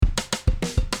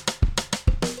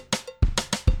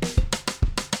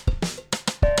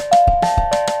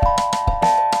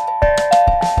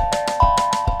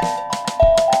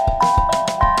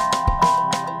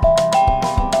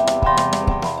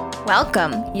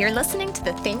Welcome. You're listening to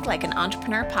the Think Like an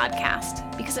Entrepreneur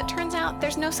podcast, because it turns out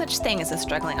there's no such thing as a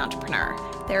struggling entrepreneur.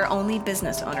 There are only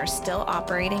business owners still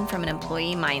operating from an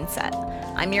employee mindset.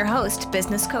 I'm your host,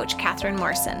 business coach Catherine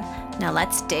Morrison. Now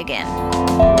let's dig in.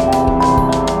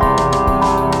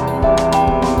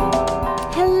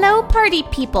 Hello, party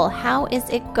people. How is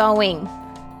it going?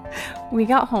 We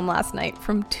got home last night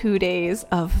from 2 days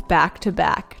of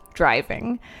back-to-back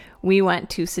driving. We went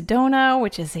to Sedona,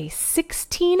 which is a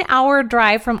 16-hour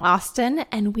drive from Austin,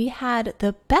 and we had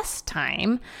the best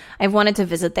time. I've wanted to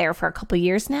visit there for a couple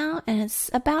years now, and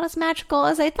it's about as magical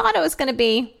as I thought it was going to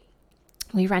be.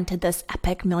 We rented this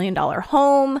epic $1 million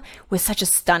home with such a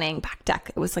stunning back deck.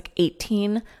 It was like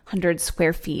 1,800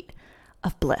 square feet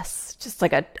of bliss, just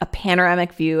like a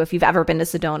panoramic view. If you've ever been to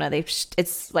Sedona,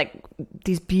 it's like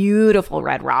these beautiful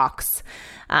red rocks.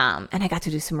 And I got to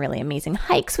do some really amazing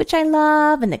hikes, which I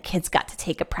love. And the kids got to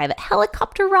take a private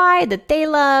helicopter ride that they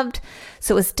loved.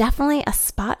 So it was definitely a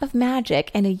spot of magic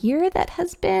in a year that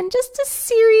has been just a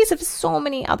series of so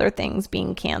many other things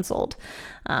being canceled.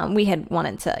 We had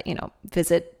wanted to,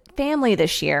 visit family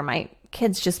this year. My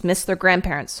kids just miss their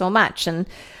grandparents so much. And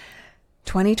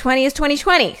 2020 is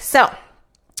 2020. So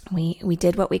we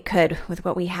did what we could with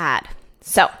what we had.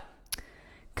 So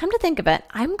come to think of it,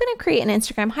 I'm going to create an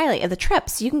Instagram highlight of the trip,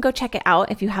 so you can go check it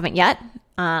out if you haven't yet.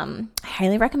 I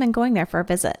highly recommend going there for a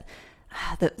visit.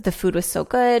 The food was so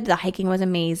good. The hiking was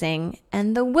amazing.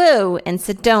 And the woo in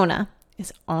Sedona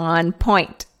is on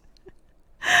point.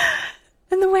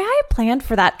 And the way I planned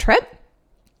for that trip,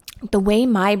 the way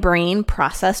my brain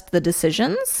processed the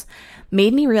decisions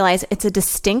made me realize it's a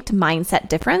distinct mindset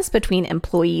difference between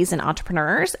employees and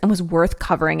entrepreneurs, and was worth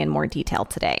covering in more detail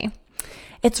today.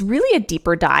 It's really a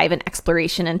deeper dive and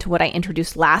exploration into what I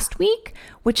introduced last week,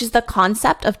 which is the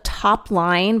concept of top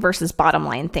line versus bottom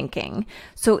line thinking.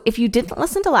 So if you didn't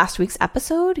listen to last week's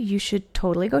episode, you should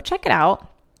totally go check it out.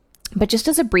 But just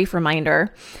as a brief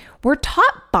reminder, we're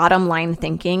taught bottom line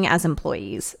thinking as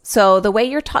employees. So the way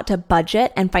you're taught to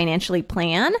budget and financially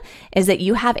plan is that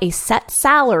you have a set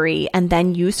salary and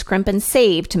then you scrimp and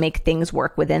save to make things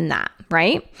work within that,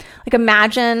 right? Like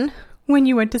imagine when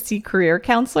you went to see career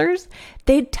counselors,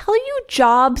 they'd tell you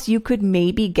jobs you could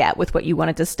maybe get with what you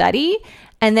wanted to study,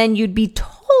 and then you'd be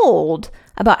told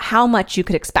about how much you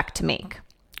could expect to make.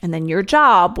 And then your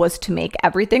job was to make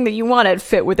everything that you wanted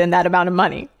fit within that amount of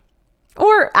money.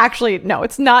 Or actually, no,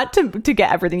 it's not to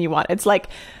get everything you want. It's like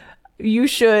you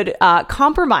should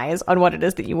compromise on what it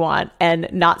is that you want and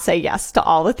not say yes to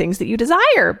all the things that you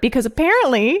desire. Because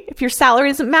apparently, if your salary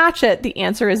doesn't match it, the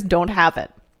answer is don't have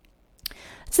it.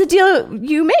 It's the deal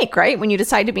you make, right? When you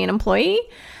decide to be an employee.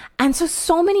 And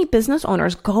so many business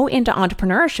owners go into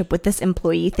entrepreneurship with this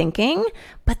employee thinking,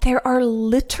 but there are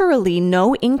literally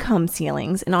no income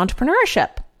ceilings in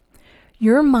entrepreneurship.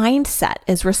 Your mindset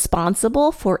is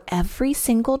responsible for every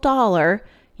single dollar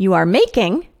you are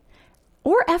making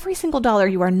or every single dollar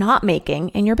you are not making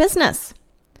in your business.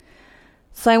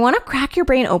 So I want to crack your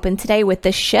brain open today with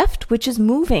this shift, which is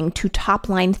moving to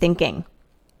top-line thinking.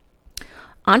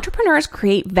 Entrepreneurs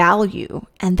create value,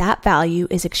 and that value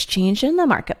is exchanged in the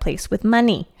marketplace with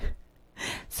money.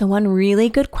 So one really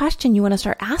good question you want to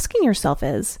start asking yourself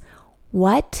is,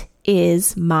 what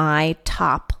is my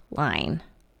top line?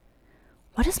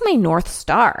 What is my North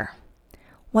Star?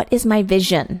 What is my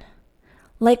vision?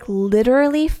 Like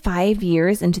literally 5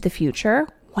 years into the future,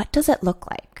 what does it look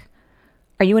like?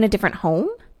 Are you in a different home?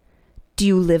 Do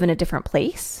you live in a different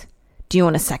place? Do you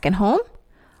own a second home?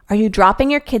 Are you dropping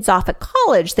your kids off at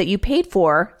college that you paid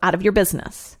for out of your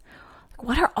business?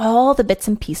 What are all the bits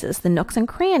and pieces, the nooks and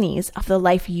crannies of the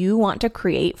life you want to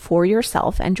create for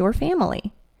yourself and your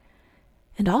family?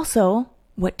 And also,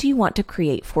 what do you want to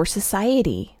create for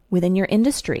society within your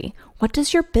industry? What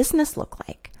does your business look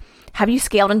like? Have you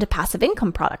scaled into passive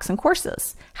income products and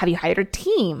courses? Have you hired a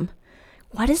team?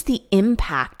 What is the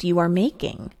impact you are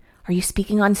making? Are you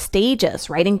speaking on stages,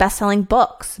 writing best-selling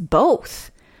books?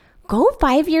 Both. Go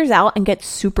 5 years out and get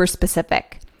super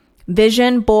specific.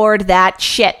 Vision board that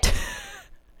shit.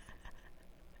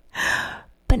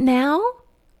 But now,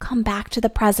 come back to the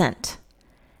present.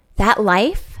 That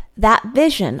life, that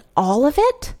vision, all of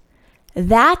it,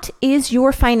 that is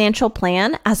your financial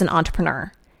plan as an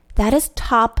entrepreneur. That is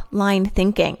top line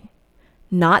thinking,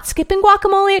 not skipping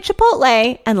guacamole at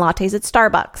Chipotle and lattes at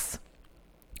Starbucks.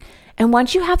 And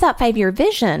once you have that 5-year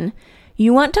vision,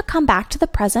 you want to come back to the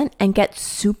present and get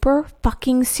super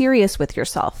fucking serious with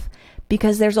yourself,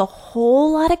 because there's a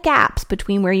whole lot of gaps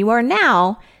between where you are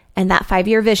now and that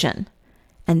 5-year vision.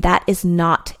 And that is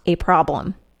not a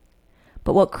problem.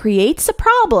 But what creates a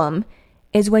problem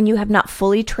is when you have not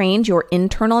fully trained your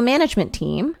internal management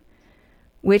team,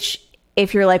 which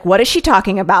if you're like, what is she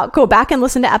talking about? Go back and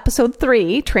listen to episode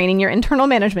 3, Training Your Internal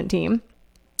Management Team.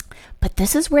 But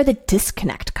this is where the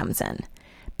disconnect comes in,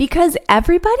 because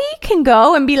everybody can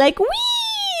go and be like, wee,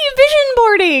 vision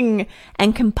boarding,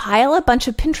 and compile a bunch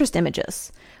of Pinterest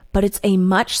images. But it's a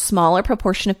much smaller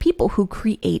proportion of people who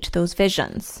create those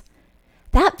visions.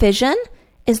 That vision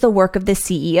is the work of the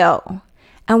CEO.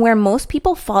 And where most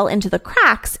people fall into the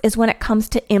cracks is when it comes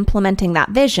to implementing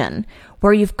that vision,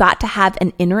 where you've got to have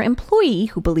an inner employee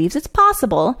who believes it's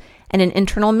possible and an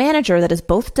internal manager that is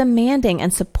both demanding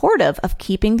and supportive of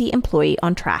keeping the employee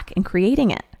on track and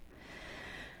creating it.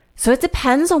 So it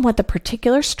depends on what the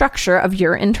particular structure of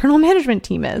your internal management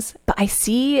team is, but I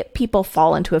see people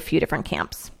fall into a few different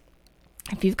camps.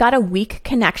 If you've got a weak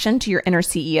connection to your inner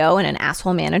CEO and an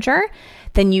asshole manager,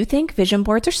 then you think vision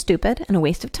boards are stupid and a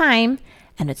waste of time,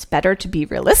 and it's better to be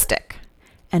realistic.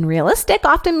 And realistic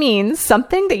often means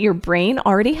something that your brain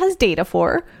already has data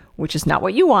for, which is not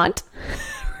what you want,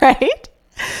 right?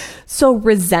 So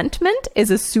resentment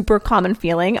is a super common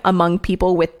feeling among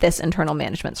people with this internal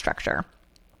management structure.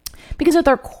 Because at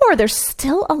their core, they're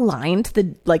still aligned to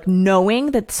the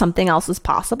knowing that something else is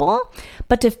possible,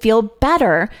 but to feel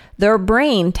better, their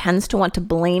brain tends to want to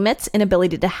blame its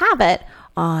inability to have it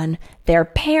on their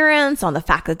parents, on the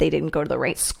fact that they didn't go to the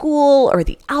right school, or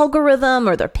the algorithm,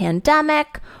 or the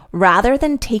pandemic, rather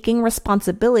than taking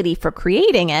responsibility for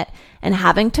creating it and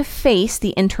having to face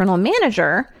the internal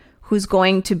manager who's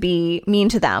going to be mean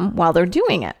to them while they're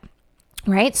doing it.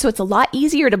 Right? So it's a lot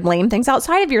easier to blame things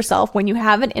outside of yourself when you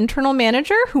have an internal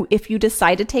manager who, if you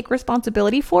decide to take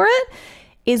responsibility for it,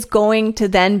 is going to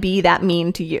then be that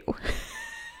mean to you.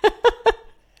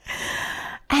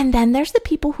 And then there's the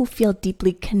people who feel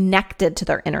deeply connected to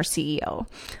their inner CEO.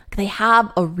 They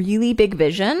have a really big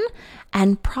vision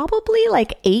and probably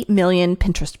 8 million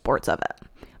Pinterest boards of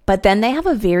it. But then they have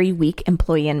a very weak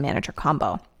employee and manager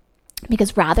combo.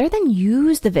 Because rather than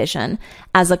use the vision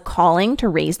as a calling to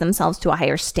raise themselves to a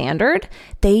higher standard,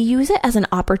 they use it as an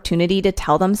opportunity to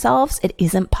tell themselves it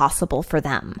isn't possible for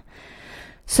them.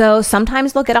 So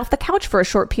sometimes they'll get off the couch for a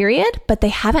short period, but they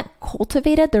haven't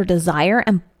cultivated their desire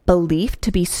and belief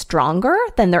to be stronger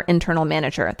than their internal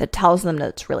manager that tells them that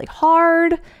it's really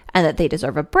hard and that they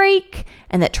deserve a break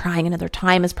and that trying another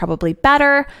time is probably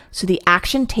better. So the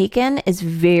action taken is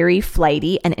very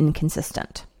flighty and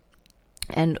inconsistent.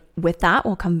 And with that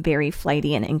will come very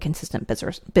flighty and inconsistent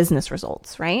business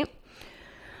results, right?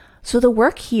 So the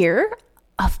work here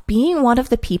of being one of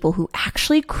the people who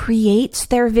actually creates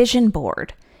their vision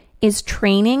board is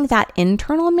training that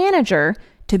internal manager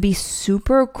to be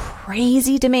super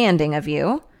crazy demanding of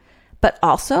you, but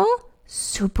also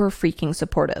super freaking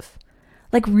supportive.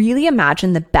 Really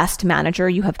imagine the best manager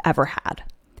you have ever had.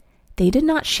 They did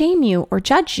not shame you or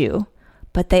judge you,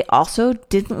 but they also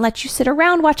didn't let you sit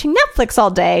around watching Netflix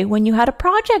all day when you had a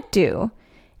project due.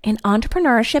 In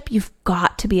entrepreneurship, you've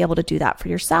got to be able to do that for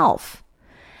yourself.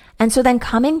 And so then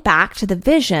coming back to the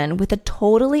vision with a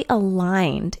totally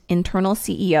aligned internal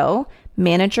CEO,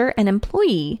 manager, and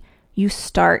employee, you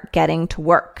start getting to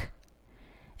work.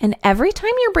 And every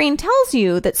time your brain tells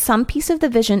you that some piece of the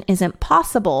vision isn't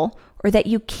possible or that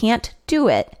you can't do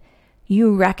it,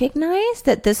 you recognize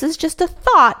that this is just a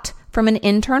thought from an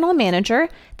internal manager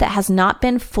that has not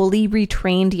been fully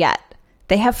retrained yet.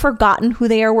 They have forgotten who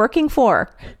they are working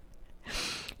for.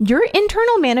 Your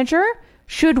internal manager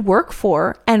should work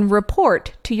for and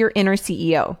report to your inner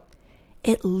CEO.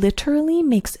 It literally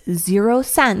makes zero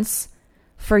sense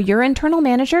for your internal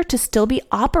manager to still be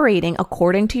operating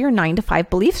according to your 9-to-5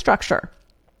 belief structure.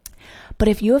 But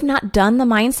if you have not done the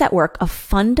mindset work of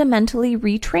fundamentally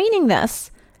retraining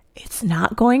this, it's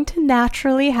not going to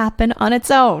naturally happen on its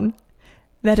own.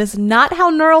 That is not how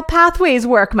neural pathways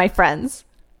work, my friends.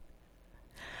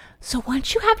 So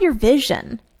once you have your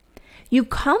vision, you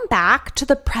come back to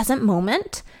the present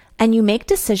moment and you make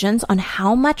decisions on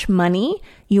how much money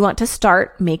you want to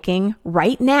start making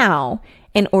right now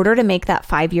in order to make that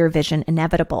 5-year vision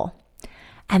inevitable.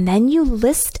 And then you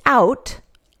list out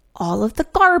all of the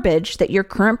garbage that your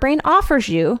current brain offers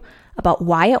you about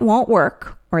why it won't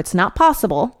work or it's not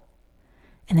possible.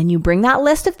 And then you bring that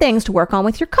list of things to work on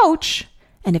with your coach.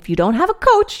 And if you don't have a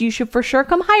coach, you should for sure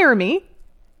come hire me.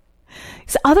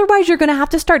 So otherwise, you're going to have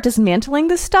to start dismantling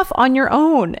this stuff on your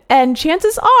own. And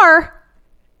chances are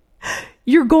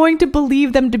you're going to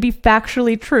believe them to be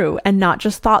factually true and not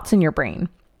just thoughts in your brain.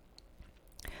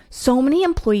 So many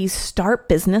employees start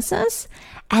businesses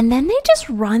and then they just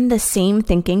run the same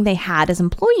thinking they had as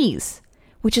employees,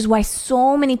 which is why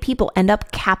so many people end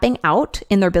up capping out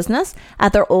in their business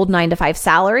at their old 9-to-5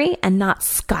 salary and not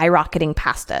skyrocketing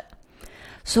past it.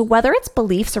 So whether it's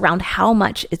beliefs around how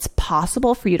much it's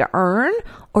possible for you to earn,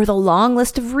 or the long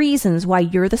list of reasons why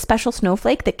you're the special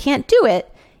snowflake that can't do it,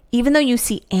 even though you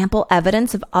see ample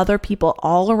evidence of other people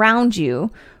all around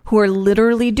you who are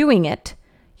literally doing it,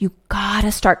 you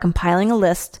gotta start compiling a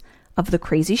list of the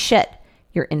crazy shit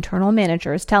your internal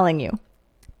manager is telling you.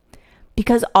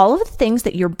 Because all of the things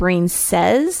that your brain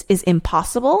says is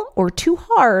impossible or too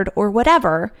hard or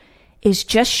whatever is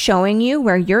just showing you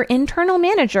where your internal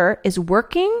manager is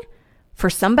working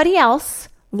for somebody else,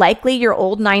 likely your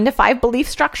old 9-to-5 belief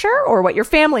structure or what your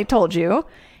family told you,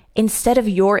 instead of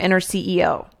your inner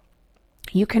CEO.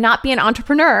 You cannot be an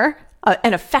entrepreneur,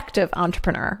 an effective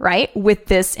entrepreneur, right, with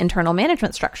this internal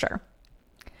management structure.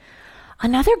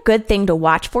 Another good thing to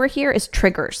watch for here is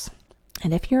triggers.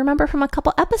 And if you remember from a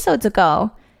couple episodes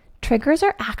ago, triggers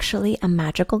are actually a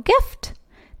magical gift.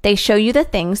 They show you the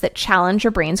things that challenge your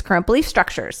brain's current belief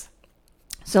structures.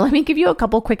 So let me give you a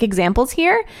couple quick examples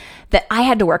here that I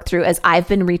had to work through as I've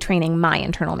been retraining my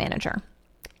internal manager.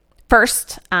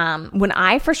 First, when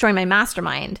I first joined my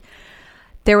mastermind,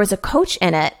 there was a coach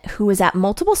in it who was at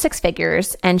multiple six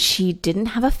figures, and she didn't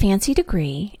have a fancy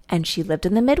degree, and she lived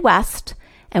in the Midwest.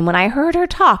 And when I heard her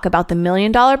talk about the $1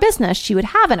 million business she would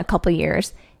have in a couple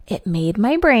years, it made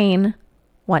my brain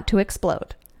want to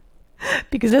explode.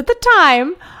 Because at the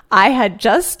time, I had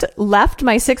just left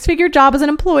my six-figure job as an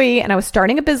employee and I was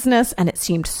starting a business, and it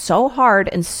seemed so hard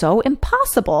and so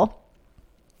impossible.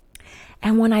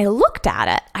 And when I looked at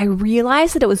it, I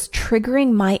realized that it was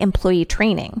triggering my employee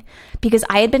training, because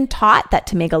I had been taught that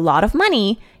to make a lot of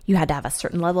money, you had to have a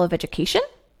certain level of education,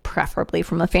 preferably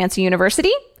from a fancy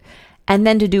university. And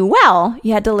then to do well,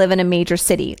 you had to live in a major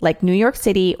city like New York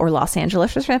City or Los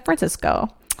Angeles or San Francisco,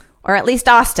 or at least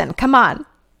Austin. Come on.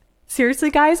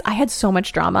 Seriously, guys, I had so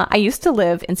much drama. I used to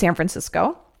live in San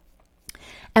Francisco.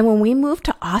 And when we moved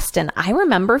to Austin, I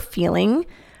remember feeling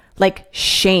like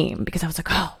shame, because I was like,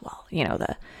 oh, well, you know,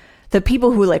 the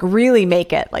people who like really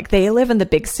make it, like they live in the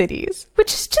big cities,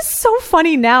 which is just so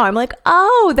funny now. I'm like,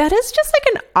 oh, that is just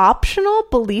like an optional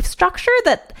belief structure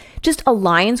that just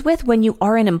aligns with when you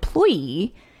are an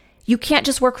employee. You can't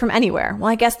just work from anywhere. Well,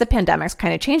 I guess the pandemic's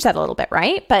kind of changed that a little bit,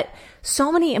 right? But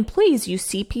so many employees, you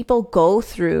see people go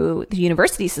through the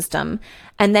university system.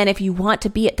 And then if you want to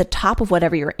be at the top of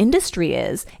whatever your industry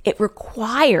is, it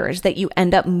requires that you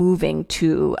end up moving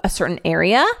to a certain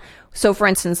area. So for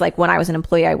instance, like when I was an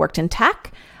employee, I worked in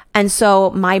tech. And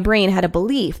so my brain had a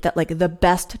belief that like the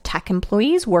best tech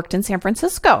employees worked in San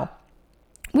Francisco.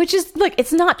 Which is like,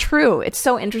 it's not true. It's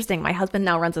so interesting. My husband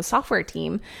now runs a software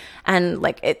team, and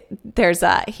like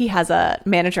he has a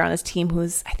manager on his team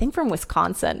who's, I think, from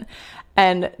Wisconsin.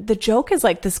 And the joke is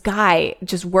like this guy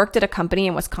just worked at a company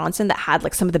in Wisconsin that had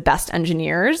like some of the best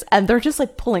engineers, and they're just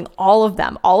like pulling all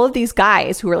of these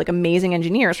guys who are like amazing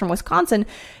engineers from Wisconsin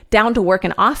down to work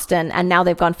in Austin, and now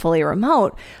they've gone fully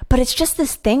remote. But it's just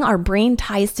this thing our brain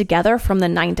ties together from the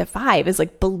 9-to-5 is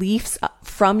like beliefs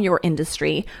from your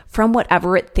industry, from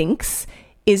whatever it thinks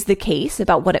is the case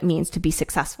about what it means to be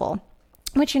successful,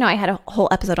 which, you know, I had a whole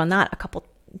episode on that a couple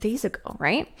days ago,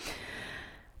 right?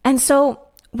 And so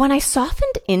when I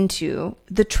softened into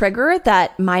the trigger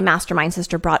that my mastermind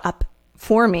sister brought up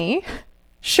for me,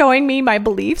 showing me my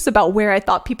beliefs about where I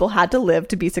thought people had to live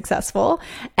to be successful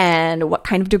and what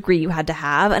kind of degree you had to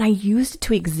have, and I used it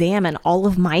to examine all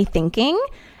of my thinking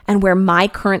and where my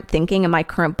current thinking and my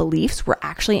current beliefs were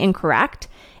actually incorrect,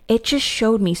 it just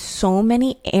showed me so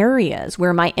many areas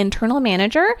where my internal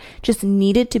manager just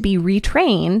needed to be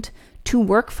retrained to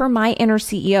work for my inner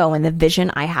CEO and the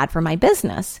vision I had for my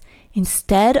business,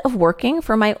 instead of working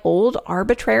for my old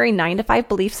arbitrary 9-to-5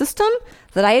 belief system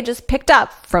that I had just picked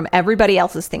up from everybody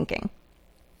else's thinking.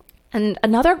 And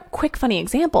another quick funny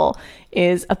example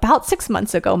is about 6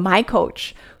 months ago, my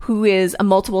coach, who is a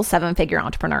multiple 7-figure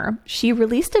entrepreneur, she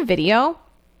released a video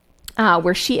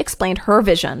where she explained her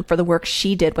vision for the work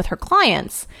she did with her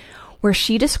clients, where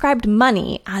she described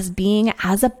money as being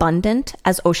as abundant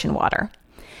as ocean water,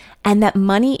 and that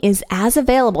money is as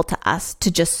available to us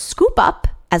to just scoop up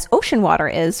as ocean water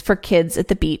is for kids at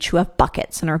the beach who have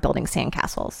buckets and are building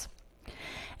sandcastles.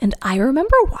 And I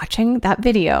remember watching that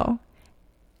video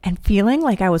and feeling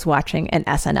like I was watching an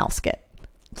SNL skit.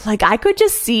 Like I could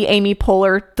just see Amy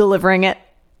Poehler delivering it.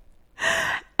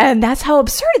 And that's how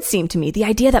absurd it seemed to me, the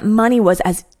idea that money was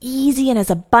as easy and as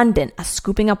abundant as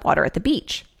scooping up water at the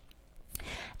beach.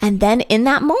 And then in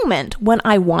that moment, when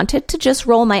I wanted to just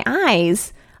roll my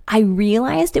eyes, I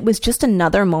realized it was just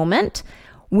another moment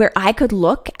where I could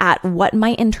look at what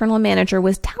my internal manager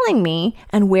was telling me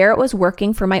and where it was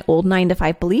working for my old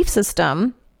 9-to-5 belief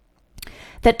system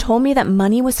that told me that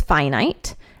money was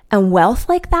finite And wealth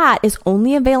like that is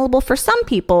only available for some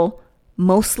people,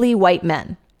 mostly white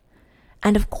men.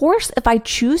 And of course, if I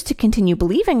choose to continue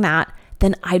believing that,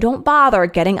 then I don't bother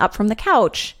getting up from the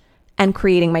couch and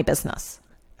creating my business.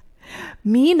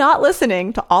 Me not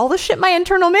listening to all the shit my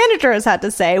internal manager has had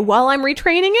to say while I'm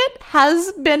retraining it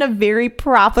has been a very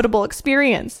profitable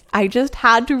experience. I just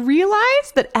had to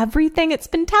realize that everything it's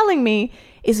been telling me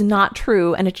is not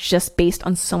true, and it's just based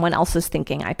on someone else's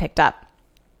thinking I picked up.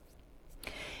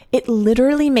 It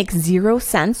literally makes zero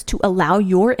sense to allow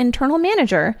your internal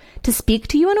manager to speak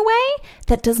to you in a way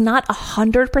that does not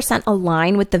 100%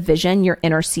 align with the vision your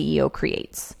inner CEO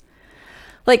creates.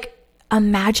 Like,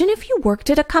 imagine if you worked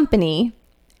at a company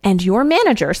and your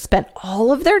manager spent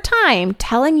all of their time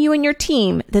telling you and your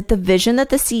team that the vision that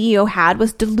the CEO had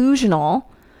was delusional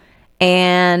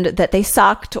and that they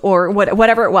sucked or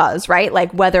whatever it was, right?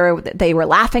 Like whether they were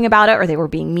laughing about it or they were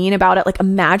being mean about it. Like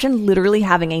imagine literally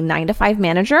having a 9-to-5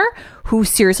 manager who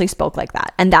seriously spoke like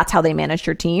that. And that's how they managed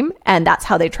your team. And that's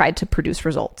how they tried to produce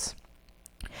results.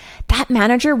 That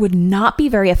manager would not be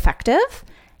very effective,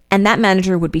 and that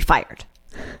manager would be fired.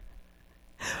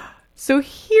 So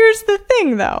here's the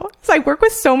thing though. So I work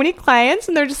with so many clients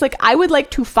and they're just like, I would like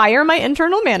to fire my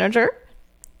internal manager.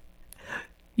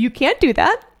 You can't do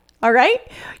that. All right.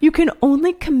 You can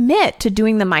only commit to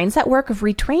doing the mindset work of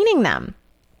retraining them.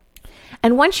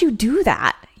 And once you do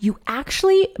that, you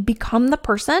actually become the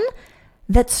person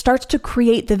that starts to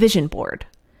create the vision board.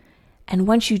 And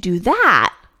once you do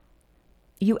that,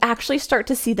 you actually start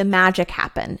to see the magic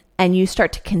happen and you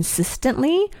start to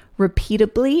consistently,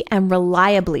 repeatably, and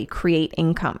reliably create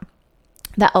income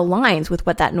that aligns with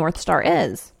what that North Star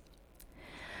is.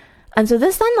 And so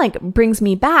this then brings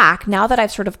me back, now that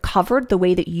I've sort of covered the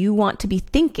way that you want to be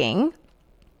thinking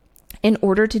in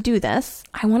order to do this,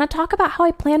 I want to talk about how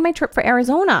I planned my trip for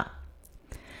Arizona.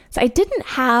 So I didn't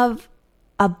have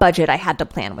a budget I had to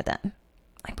plan within.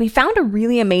 We found a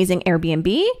really amazing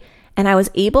Airbnb and I was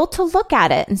able to look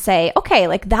at it and say, okay,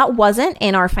 that wasn't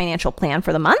in our financial plan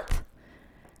for the month,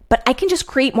 but I can just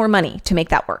create more money to make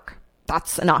that work.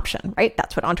 That's an option, right?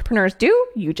 That's what entrepreneurs do.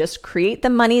 You just create the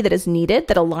money that is needed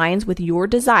that aligns with your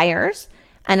desires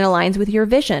and aligns with your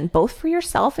vision, both for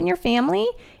yourself and your family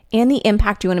and the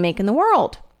impact you want to make in the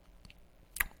world.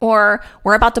 Or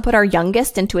we're about to put our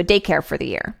youngest into a daycare for the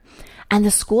year. And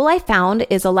the school I found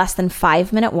is a less than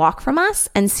 5-minute walk from us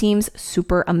and seems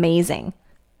super amazing.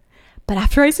 But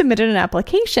after I submitted an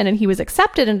application and he was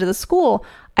accepted into the school,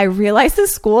 I realized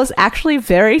this school is actually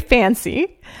very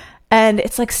fancy. And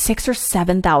it's like $6,000 or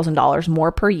 $7,000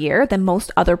 more per year than most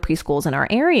other preschools in our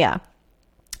area.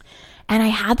 And I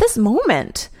had this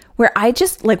moment where I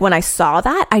just, when I saw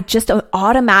that, I just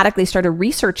automatically started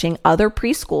researching other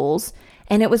preschools.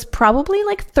 And it was probably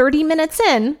 30 minutes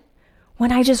in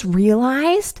when I just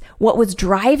realized what was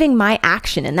driving my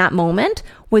action in that moment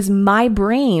was my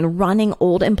brain running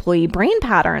old employee brain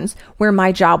patterns where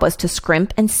my job was to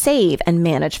scrimp and save and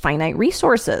manage finite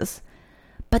resources.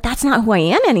 But that's not who I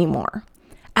am anymore.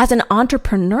 As an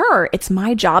entrepreneur, it's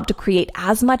my job to create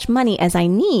as much money as I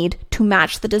need to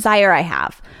match the desire I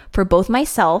have for both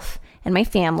myself and my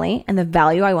family and the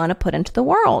value I want to put into the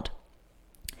world.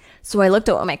 So I looked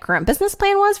at what my current business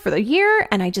plan was for the year,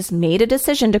 and I just made a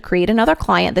decision to create another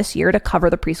client this year to cover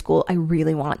the preschool I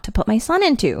really want to put my son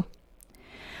into.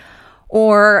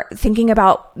 Or thinking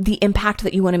about the impact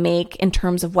that you want to make in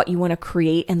terms of what you want to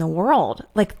create in the world.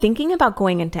 Thinking about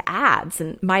going into ads.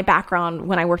 And my background,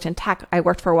 when I worked in tech, I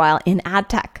worked for a while in ad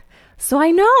tech. So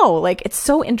I know, it's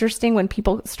so interesting when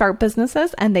people start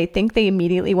businesses and they think they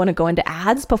immediately want to go into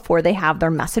ads before they have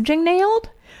their messaging nailed.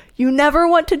 You never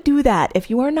want to do that. If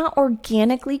you are not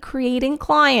organically creating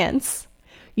clients,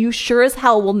 you sure as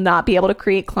hell will not be able to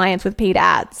create clients with paid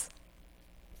ads.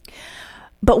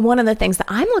 But one of the things that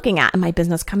I'm looking at in my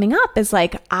business coming up is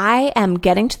I am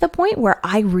getting to the point where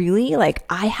I really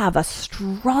I have a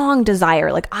strong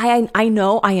desire. I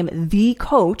know I am the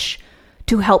coach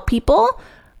to help people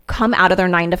come out of their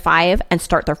 9-to-5 and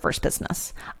start their first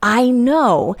business. I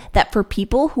know that for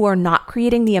people who are not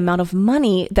creating the amount of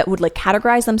money that would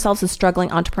categorize themselves as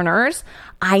struggling entrepreneurs,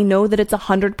 I know that it's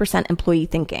 100% employee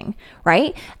thinking,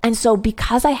 right? And so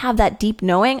because I have that deep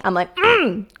knowing, I'm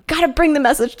gotta bring the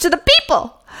message to the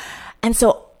people. And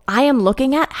so I am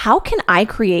looking at how can I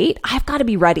create, I've got to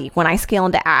be ready when I scale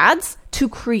into ads to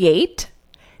create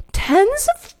tens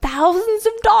of thousands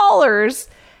of dollars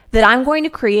that I'm going to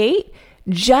create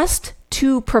just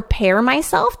to prepare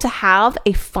myself to have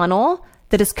a funnel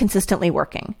that is consistently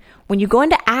working. When you go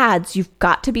into ads, you've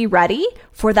got to be ready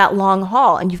for that long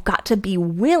haul, and you've got to be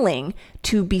willing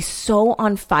to be so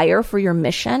on fire for your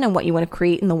mission and what you want to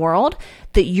create in the world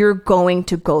that you're going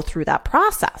to go through that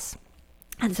process.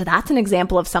 And so that's an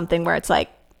example of something where it's like,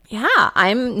 yeah,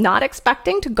 I'm not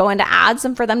expecting to go into ads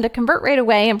and for them to convert right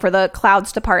away and for the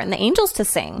clouds to part and the angels to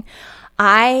sing.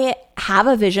 I have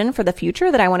a vision for the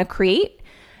future that I want to create.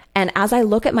 And as I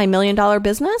look at my $1 million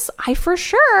business, I for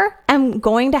sure am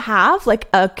going to have like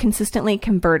a consistently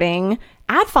converting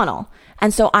ad funnel.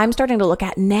 And so I'm starting to look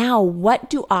at now, what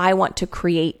do I want to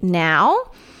create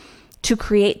now to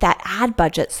create that ad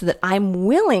budget so that I'm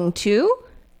willing to,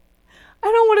 I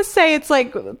don't want to say it's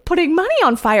like putting money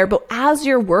on fire, but as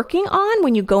you're working on,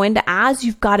 when you go into ads,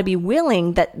 you've got to be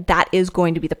willing that that is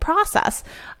going to be the process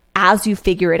as you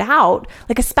figure it out.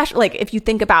 Like, especially like if you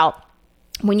think about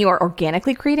when you are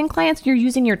organically creating clients, you're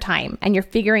using your time and you're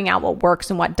figuring out what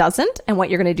works and what doesn't and what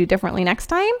you're going to do differently next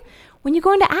time. When you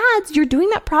go into ads, you're doing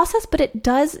that process, but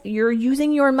you're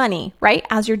using your money, right?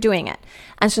 As you're doing it.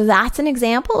 And so that's an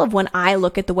example of when I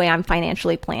look at the way I'm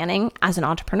financially planning as an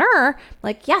entrepreneur,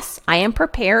 like, yes, I am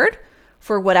prepared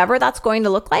for whatever that's going to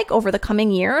look like over the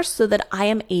coming years so that I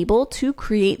am able to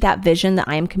create that vision that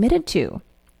I am committed to.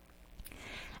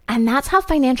 And that's how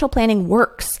financial planning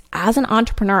works as an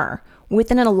entrepreneur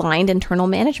within an aligned internal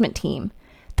management team.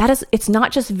 It's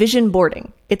not just vision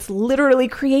boarding. It's literally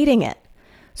creating it.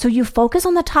 So you focus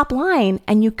on the top line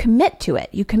and you commit to it.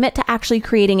 You commit to actually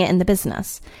creating it in the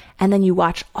business. And then you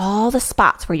watch all the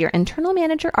spots where your internal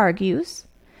manager argues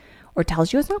or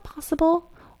tells you it's not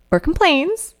possible or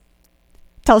complains,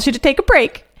 tells you to take a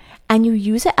break, and you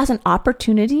use it as an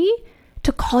opportunity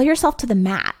to call yourself to the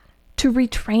mat, to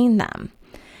retrain them.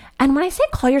 And when I say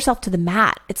call yourself to the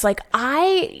mat, it's like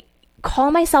I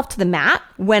call myself to the mat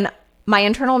when my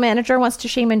internal manager wants to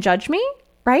shame and judge me,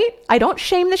 right? I don't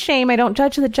shame the shame. I don't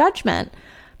judge the judgment.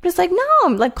 But it's like, no,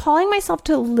 I'm like calling myself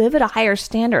to live at a higher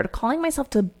standard, calling myself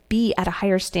to be at a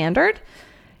higher standard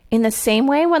in the same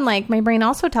way when like my brain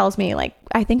also tells me like,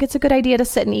 I think it's a good idea to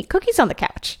sit and eat cookies on the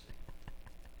couch,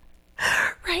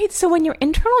 right? So when your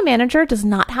internal manager does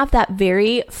not have that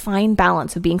very fine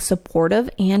balance of being supportive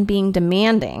and being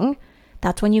demanding,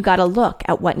 that's when you got to look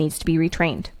at what needs to be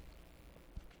retrained.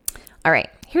 All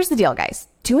right, here's the deal, guys.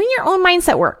 Doing your own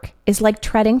mindset work is like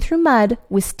treading through mud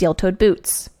with steel-toed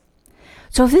boots.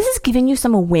 So if this is giving you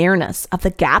some awareness of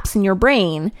the gaps in your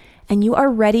brain and you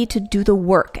are ready to do the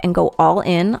work and go all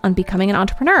in on becoming an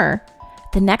entrepreneur,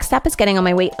 the next step is getting on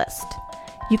my wait list.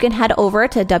 You can head over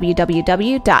to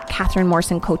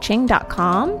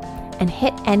www.catherinemorsoncoaching.com and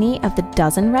hit any of the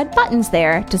dozen red buttons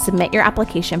there to submit your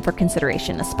application for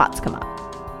consideration as spots come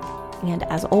up. And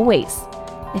as always,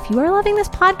 if you are loving this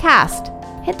podcast,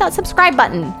 hit that subscribe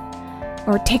button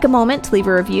or take a moment to leave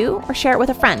a review or share it with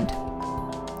a friend.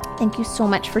 Thank you so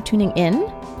much for tuning in,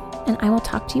 and I will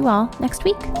talk to you all next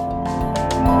week.